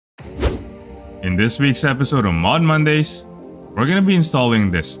In this week's episode of Mod Mondays, we're going to be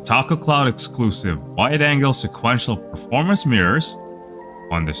installing this Clout exclusive wide-angle sequential performance mirrors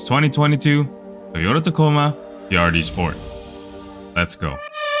on this 2022 Toyota Tacoma TRD Sport. Let's go.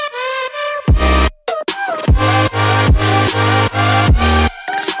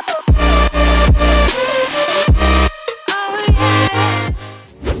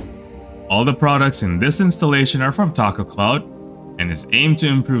 All the products in this installation are from Clout and is aimed to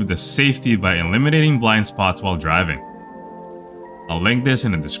improve the safety by eliminating blind spots while driving. I'll link this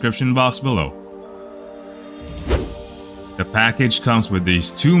in the description box below. The package comes with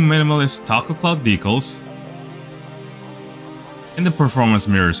these two minimalist Clout decals and the performance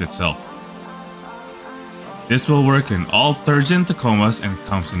mirrors itself. This will work in all 3rd Gen Tacomas and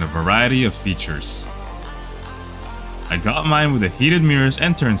comes in a variety of features. I got mine with the heated mirrors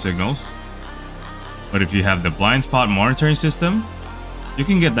and turn signals, but if you have the blind spot monitoring system, you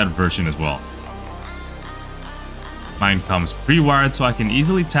can get that version as well. Mine comes pre-wired so I can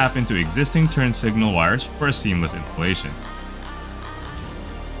easily tap into existing turn signal wires for a seamless installation.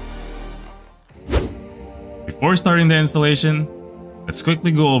 Before starting the installation, let's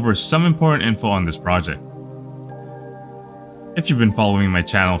quickly go over some important info on this project. If you've been following my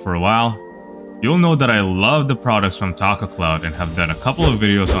channel for a while, you'll know that I love the products from Clout and have done a couple of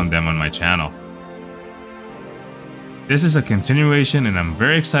videos on them on my channel. This is a continuation and I'm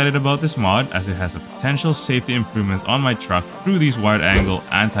very excited about this mod as it has a potential safety improvements on my truck through these wide-angle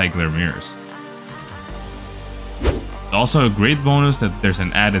anti-glare mirrors. It's also a great bonus that there's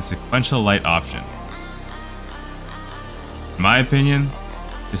an added sequential light option. In my opinion,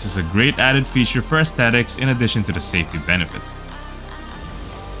 this is a great added feature for aesthetics in addition to the safety benefits.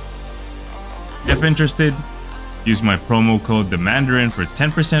 If interested, use my promo code theManDIYrin for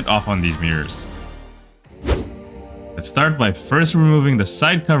 10% off on these mirrors. Let's start by first removing the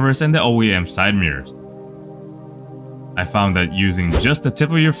side covers and the OEM side mirrors. I found that using just the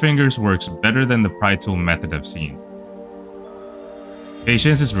tip of your fingers works better than the pry tool method I've seen.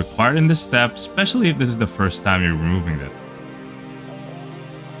 Patience is required in this step, especially if this is the first time you're removing this.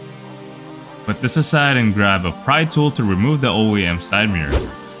 Put this aside and grab a pry tool to remove the OEM side mirrors.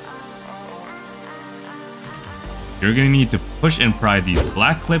 You're going to need to push and pry these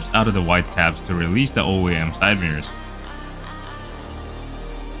black clips out of the white tabs to release the OEM side mirrors.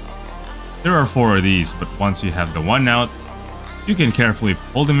 There are 4 of these, but once you have the one out, you can carefully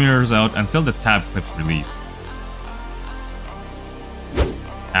pull the mirrors out until the tab clips release.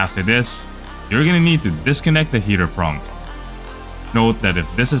 After this, you're going to need to disconnect the heater prongs. Note that if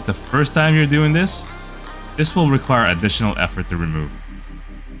this is the first time you're doing this will require additional effort to remove.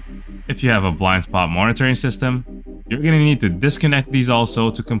 If you have a blind spot monitoring system, you're going to need to disconnect these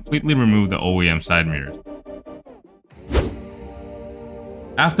also to completely remove the OEM side mirrors.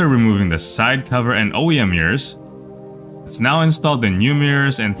 After removing the side cover and OEM mirrors, let's now install the new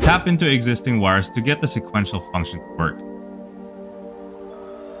mirrors and tap into existing wires to get the sequential function to work.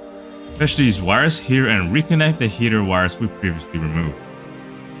 Push these wires here and reconnect the heater wires we previously removed.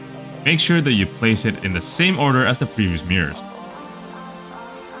 Make sure that you place it in the same order as the previous mirrors.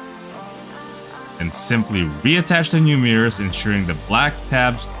 Then simply reattach the new mirrors, ensuring the black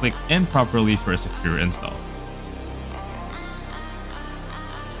tabs click in properly for a secure install.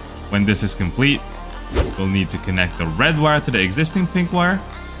 When this is complete, we'll need to connect the red wire to the existing pink wire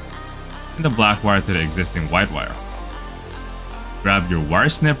and the black wire to the existing white wire. Grab your wire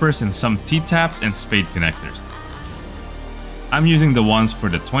snippers and some T-taps and spade connectors. I'm using the ones for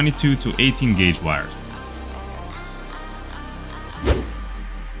the 22 to 18 gauge wires.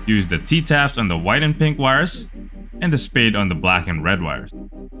 Use the T-taps on the white and pink wires and the spade on the black and red wires.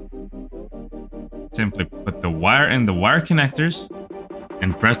 Simply put the wire in the wire connectors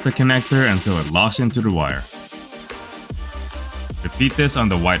and press the connector until it locks into the wire. Repeat this on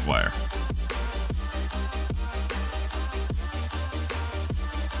the white wire.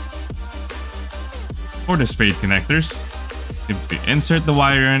 For the spade connectors, simply insert the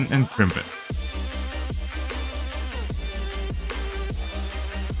wire in and crimp it.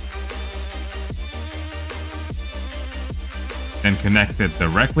 Then connect it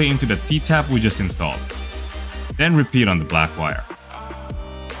directly into the T-tap we just installed. Then repeat on the black wire.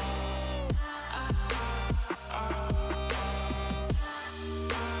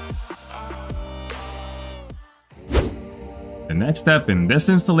 The next step in this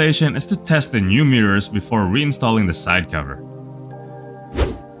installation is to test the new mirrors before reinstalling the side cover.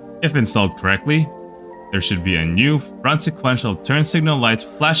 If installed correctly, there should be a new front sequential turn signal lights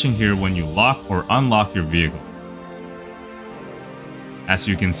flashing here when you lock or unlock your vehicle. As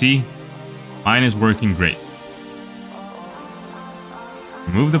you can see, mine is working great.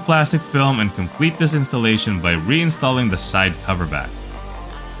 Remove the plastic film and complete this installation by reinstalling the side cover back.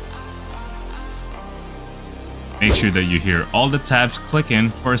 Make sure that you hear all the tabs click in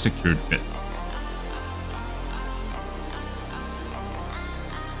for a secured fit.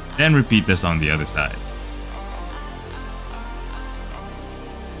 Then repeat this on the other side.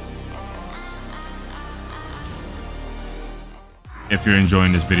 If you're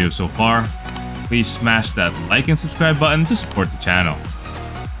enjoying this video so far, please smash that like and subscribe button to support the channel.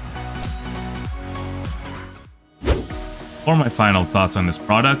 For my final thoughts on this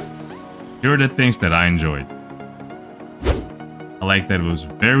product, here are the things that I enjoyed. I like that it was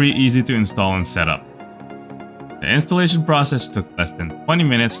very easy to install and set up. The installation process took less than 20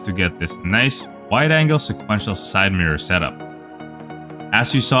 minutes to get this nice wide-angle sequential side mirror setup.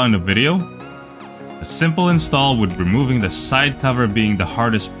 As you saw in the video, a simple install with removing the side cover being the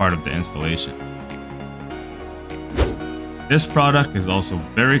hardest part of the installation. This product is also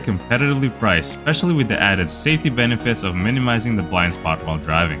very competitively priced, especially with the added safety benefits of minimizing the blind spot while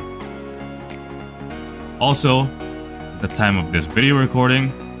driving. Also, at the time of this video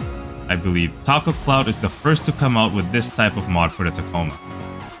recording, I believe Clout is the first to come out with this type of mod for the Tacoma.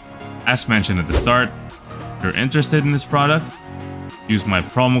 As mentioned at the start, if you're interested in this product, use my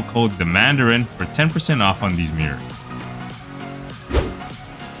promo code theManDIYrin for 10% off on these mirrors.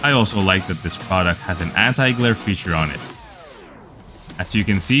 I also like that this product has an anti-glare feature on it. As you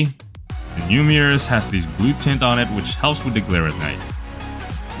can see, the new mirrors has this blue tint on it which helps with the glare at night.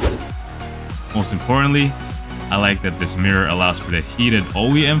 Most importantly, I like that this mirror allows for the heated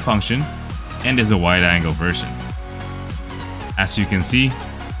OEM function and is a wide-angle version. As you can see,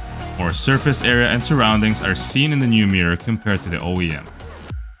 more surface area and surroundings are seen in the new mirror compared to the OEM.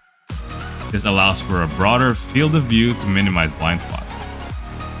 This allows for a broader field of view to minimize blind spots.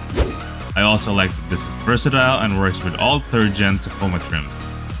 I also like that this is versatile and works with all 3rd Gen Tacoma trims.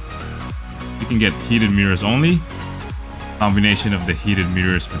 You can get heated mirrors only, combination of the heated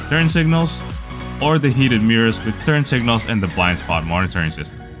mirrors with turn signals, or the heated mirrors with turn signals and the blind spot monitoring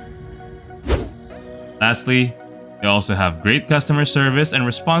system. Lastly, they also have great customer service and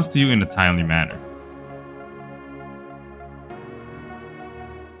response to you in a timely manner.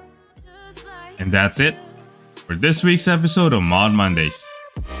 And that's it for this week's episode of Mod Mondays.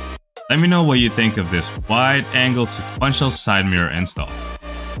 Let me know what you think of this wide-angle sequential side mirror install.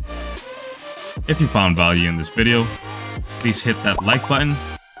 If you found value in this video, please hit that like button,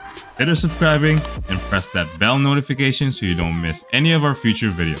 consider subscribing, and press that bell notification so you don't miss any of our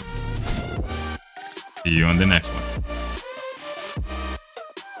future videos. See you on the next one.